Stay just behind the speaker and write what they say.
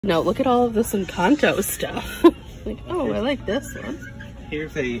No, look at all of this Encanto stuff. Like, oh, I like this one.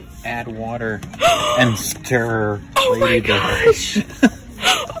 Here's a add water and stir. Oh my gosh!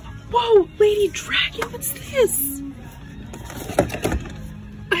 Whoa, Lady Dragon, what's this?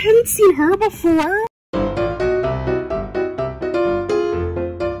 I hadn't seen her before.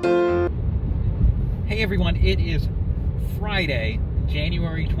 Hey everyone, it is Friday,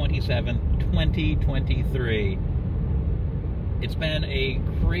 January 27th, 2023. It's been a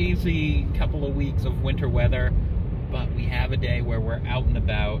crazy couple of weeks of winter weather, but we have a day where we're out and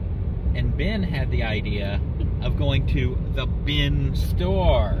about, and Ben had the idea of going to the Bin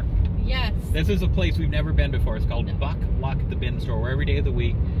Store. Yes. This is a place we've never been before. It's called Buck Luck the Bin Store, where every day of the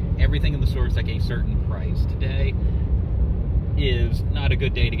week, everything in the store is like a certain price. Today is not a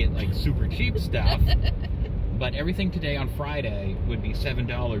good day to get like super cheap stuff, but everything today on Friday would be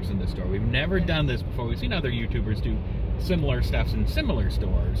 $7 in the store. We've never done this before. We've seen other YouTubers do similar stuff in similar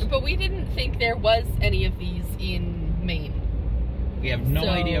stores. But we didn't think there was any of these in Maine. We have no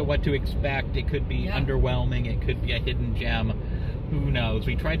idea what to expect. It could be underwhelming. It could be a hidden gem. Who knows?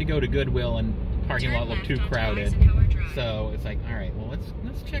 We tried to go to Goodwill and the parking lot looked too crowded. So it's like, all right, well,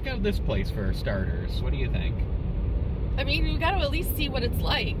 let's check out this place for starters. What do you think? I mean, you got to at least see what it's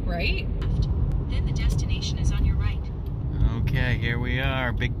like, right? Then the destination is on your right. Okay, here we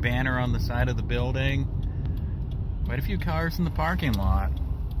are. Big banner on the side of the building. Quite a few cars in the parking lot.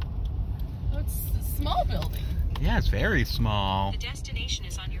 Oh, it's a small building. Yeah, it's very small. The destination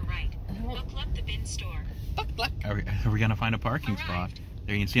is on your right. Buck Luck the Bin Store. Buck Luck. Are we going to find a parking spot?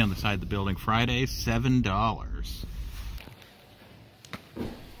 There you can see on the side of the building, Friday, $7.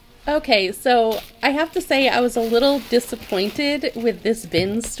 Okay, so I have to say I was a little disappointed with this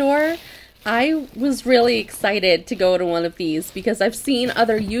bin store. I was really excited to go to one of these because I've seen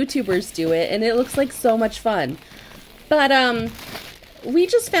other YouTubers do it and it looks like so much fun. But we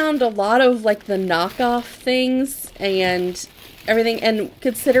just found a lot of like the knockoff things and everything, and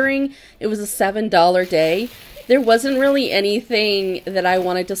considering it was a $7 day, there wasn't really anything that I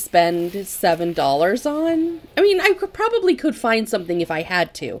wanted to spend $7 on. I mean, I probably could find something if I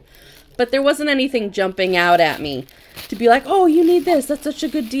had to, but there wasn't anything jumping out at me to be like, oh, you need this, that's such a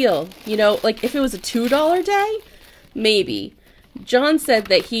good deal. You know, like if it was a $2 day, maybe. John said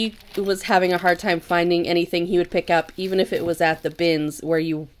that he was having a hard time finding anything he would pick up, even if it was at the bins where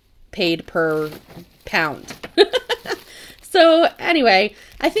you paid per pound. So anyway,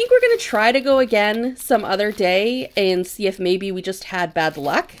 I think we're going to try to go again some other day and see if maybe we just had bad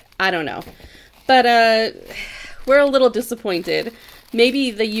luck. I don't know. But we're a little disappointed.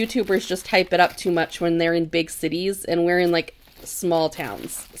 Maybe the YouTubers just hype it up too much when they're in big cities and we're in like small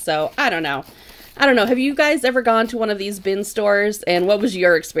towns. So I don't know. Have you guys ever gone to one of these bin stores, and what was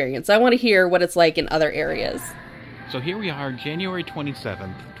your experience? I want to hear what it's like in other areas. So here we are, January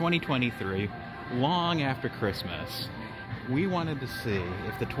 27th, 2023, long after Christmas. We wanted to see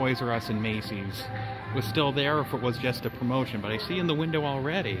if the Toys R Us and Macy's was still there or if it was just a promotion, but I see in the window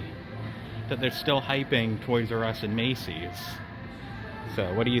already that they're still hyping Toys R Us and Macy's.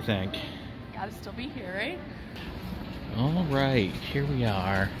 So what do you think? Gotta still be here, right? All right, here we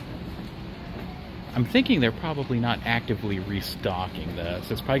are. I'm thinking they're probably not actively restocking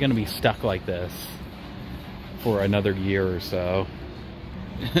this. It's probably going to be stuck like this for another year or so.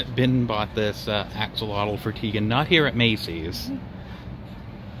 Ben bought this axolotl for Tegan, not here at Macy's,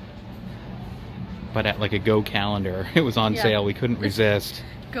 but at like a Go Calendar. It was on sale. We couldn't resist.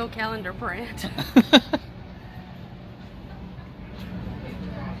 Go Calendar brand.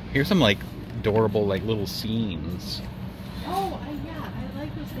 Here's some like adorable like little scenes. Oh, yeah, I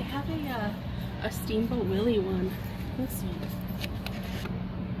like this. They have a Steamboat Willie one. This one.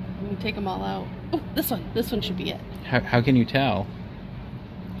 I'm gonna take them all out. Oh, this one. This one should be it. How can you tell?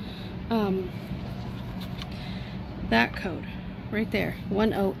 That code. Right there.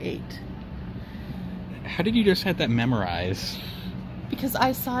 108. How did you just have that memorized? Because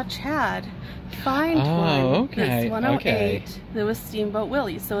I saw Chad find one. Okay. It's 108. There was Steamboat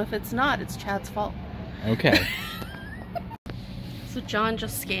Willie. So if it's not, it's Chad's fault. Okay. So John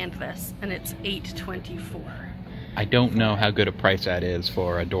just scanned this, and it's $8.24. I don't know how good a price that is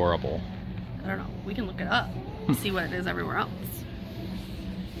for adorable. I don't know. We can look it up. See what it is everywhere else.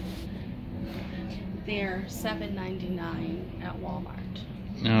 They're $7.99 at Walmart.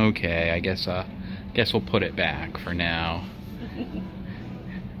 Okay, I guess we'll put it back for now.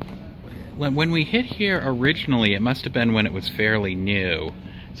 When we hit here originally, it must have been when it was fairly new.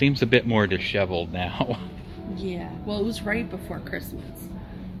 Seems a bit more disheveled now. Yeah, well, it was right before Christmas.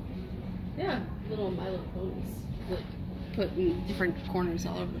 Yeah, little My Little Ponies, like, put in different corners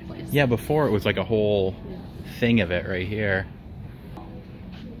all over the place. Yeah, before it was like a whole thing of it right here.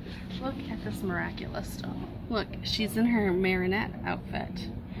 Look at this miraculous doll. Look, she's in her marionette outfit.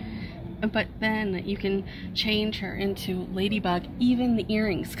 But then you can change her into Ladybug, even the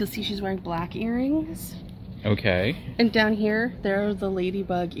earrings, because see, she's wearing black earrings. Okay. And down here, there are the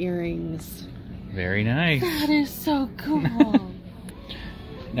Ladybug earrings. Very nice. That is so cool.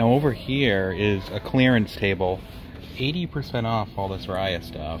 Now over here is a clearance table. 80% off all this Raya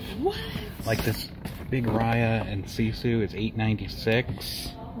stuff. What? Like this big Raya and Sisu is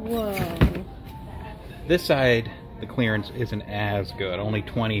 $8.96. Whoa. This side, the clearance isn't as good, only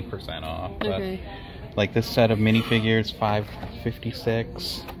 20% off. But Okay. like this set of minifigures,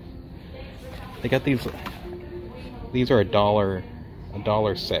 $5.56. They got these. These are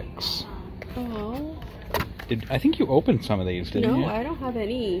 $1.06. Oh. I think you opened some of these, didn't you? No, I don't have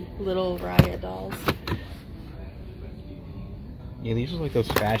any little Raya dolls. Yeah, these are like those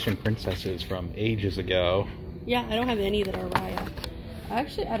fashion princesses from ages ago. Yeah, I don't have any that are Raya.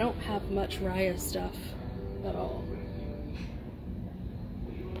 Actually, I don't have much Raya stuff at all.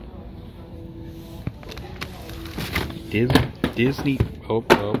 Disney. Disney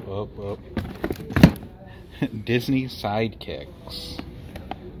sidekicks.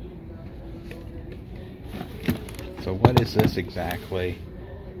 So what is this exactly?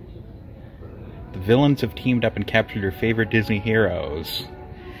 The villains have teamed up and captured your favorite Disney heroes.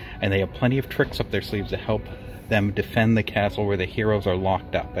 And they have plenty of tricks up their sleeves to help them defend the castle where the heroes are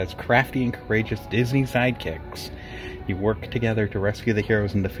locked up. As crafty and courageous Disney sidekicks, you work together to rescue the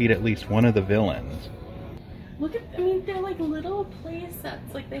heroes and defeat at least one of the villains. Look at, I mean, they're like little play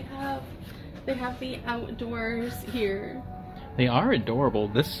sets. Like they have the outdoors here. They are adorable.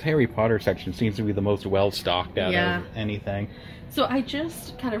 This Harry Potter section seems to be the most well-stocked out of anything. So I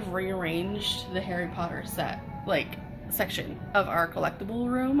just kind of rearranged the Harry Potter section of our collectible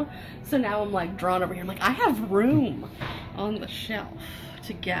room. So now I'm like drawn over here. I'm like, I have room on the shelf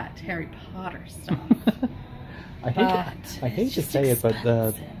to get Harry Potter stuff. I hate to say it, but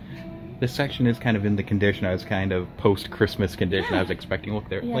this section is kind of in the condition I was kind of post-Christmas condition I was expecting. Look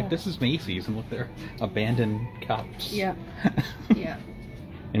there, like this is Macy's, and look there, abandoned cups. Yeah. Yeah.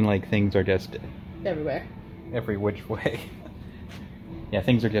 And like things are just Everywhere. every which way. Yeah,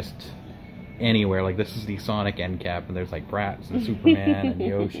 things are just anywhere. Like this is the Sonic end cap, and there's like Bratz and Superman and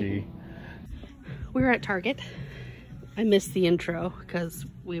Yoshi. We're at Target. I missed the intro because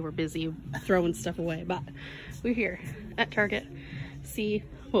we were busy throwing stuff away, but we're here at Target. See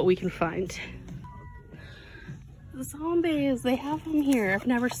what we can find. The zombies, they have them here. I've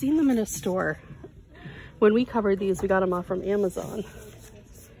never seen them in a store. When we covered these, we got them off from Amazon.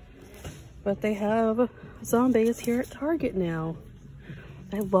 But they have zombies here at Target now.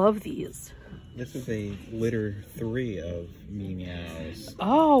 I love these. This is a litter 3 of Meow Meows.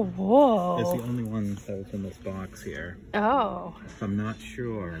 Oh, whoa. It's the only one that was in this box here. Oh. I'm not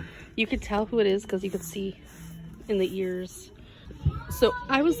sure. You could tell who it is because you could see in the ears. So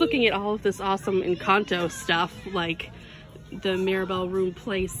I was looking at all of this awesome Encanto stuff, like the Mirabelle Room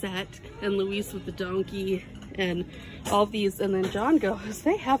play set and Luis with the donkey and all these, and then John goes,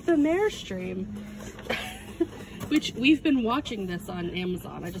 they have the Airstream. Which we've been watching this on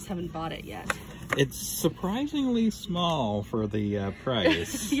Amazon. I just haven't bought it yet. It's surprisingly small for the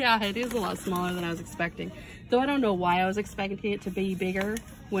price. Yeah, it is a lot smaller than I was expecting. Though I don't know why I was expecting it to be bigger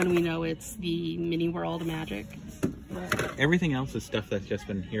when we know it's the Mini World Magic. Everything else is stuff that's just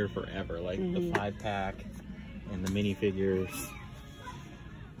been here forever, like the 5-pack and the minifigures.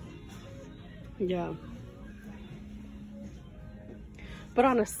 Yeah. But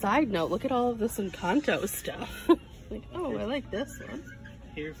on a side note, look at all of this Encanto stuff. Like, oh, I like this one.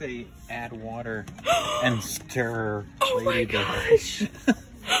 Here's a add water and stir. Oh my gosh!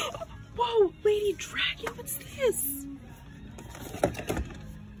 Whoa, Lady Dragon, what's this?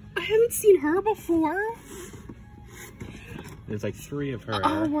 I haven't seen her before. There's like 3 of her.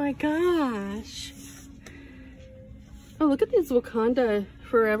 Oh my gosh. Oh, look at these Wakanda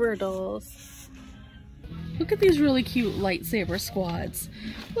Forever dolls. Look at these really cute lightsaber squads.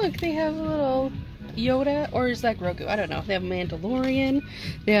 Look, they have a little Yoda, or is that Grogu? I don't know. They have Mandalorian.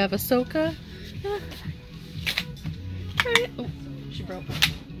 They have Ahsoka. Oh, she broke.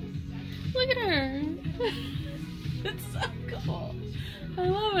 Look at her. It's so cool. I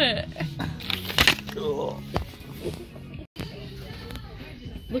love it. Cool.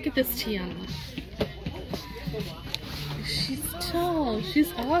 Look at this Tiana. She's tall.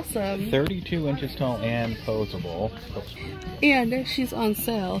 She's awesome. 32 inches tall and posable. And she's on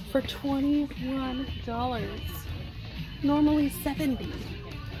sale for $21. Normally $70.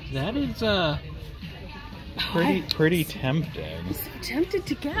 That is pretty tempting. I'm so tempted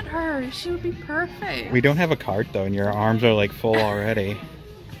to get her. She would be perfect. We don't have a cart though, and your arms are like full already.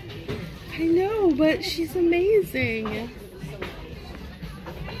 I know, but she's amazing.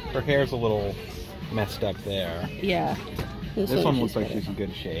 Her hair's a little messed up there. Yeah. This one looks like she's in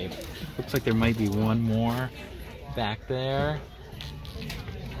good shape. Looks like there might be one more back there.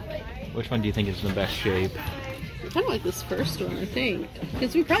 Which one do you think is in the best shape? I kind of like this first one, I think.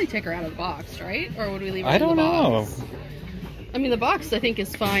 Because we'd probably take her out of the box, right? Or would we leave her I in the don't know. box? I mean, the box, I think,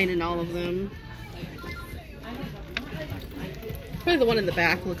 is fine in all of them. Probably the one in the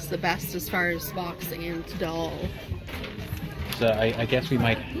back looks the best as far as box and doll. So I guess we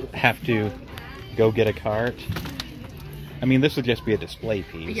might have to go get a cart. I mean, this would just be a display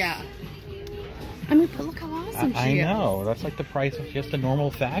piece. Yeah. I mean, but look how awesome I she is. know. That's like the price of just a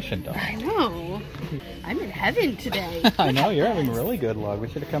normal fashion doll. I know. I'm in heaven today. I know, you're having really good luck. We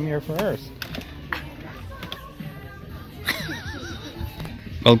should have come here first.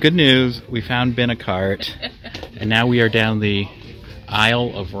 Well, good news. We found Ben a cart, and now we are down the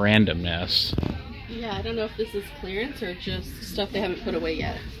aisle of randomness. Yeah, I don't know if this is clearance or just stuff they haven't put away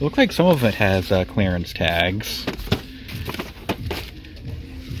yet. It looks like some of it has clearance tags.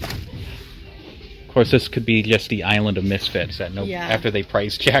 Of course, this could be just the island of misfits that after they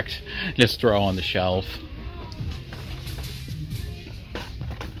price checked, just throw on the shelf.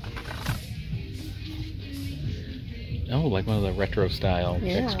 Oh, like one of the retro style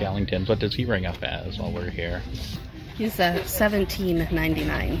Dick Skellingtons. What does he ring up as while we're here? He's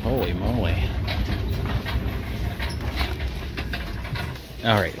 $17.99. Holy moly.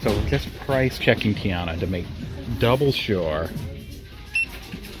 Alright, so just price checking Tiana to make double sure.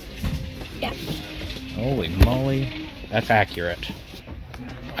 Yeah. Holy moly. That's accurate.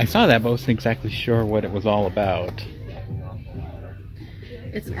 I saw that, but I wasn't exactly sure what it was all about.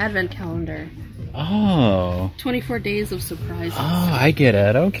 It's an advent calendar. Oh. 24 days of surprises. Oh, I get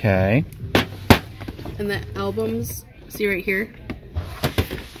it. Okay. And the albums, see right here?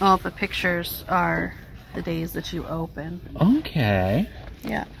 All the pictures are the days that you open. Okay.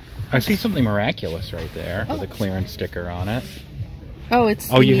 Yeah. I see something miraculous right there with a clearance sticker on it. Oh,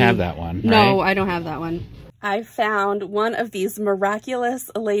 it's you have that one, right? No, I don't have that one. I found one of these miraculous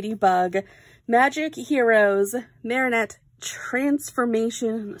Ladybug Magic Heroes Marinette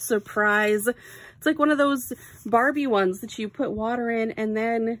Transformation Surprise. It's like one of those Barbie ones that you put water in and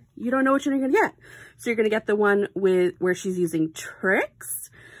then you don't know what you're gonna get. So you're gonna get the one where she's using Tricks,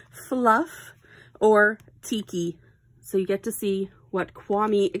 Fluff, or Tiki. So you get to see what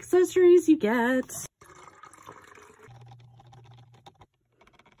Kwami accessories you get.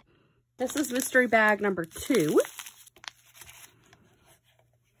 This is mystery bag number 2.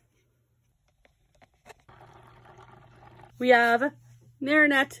 We have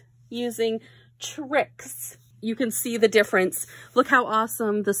Marinette using Tricks. You can see the difference. Look how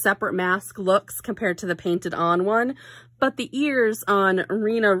awesome the separate mask looks compared to the painted on one. But the ears on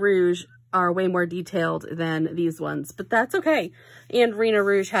Rena Rouge are way more detailed than these ones, but that's okay. And Rena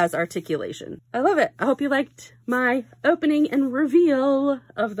Rouge has articulation. I love it. I hope you liked my opening and reveal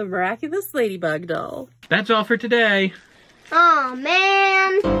of the Miraculous Ladybug doll. That's all for today. Aw,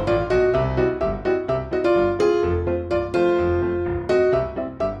 man.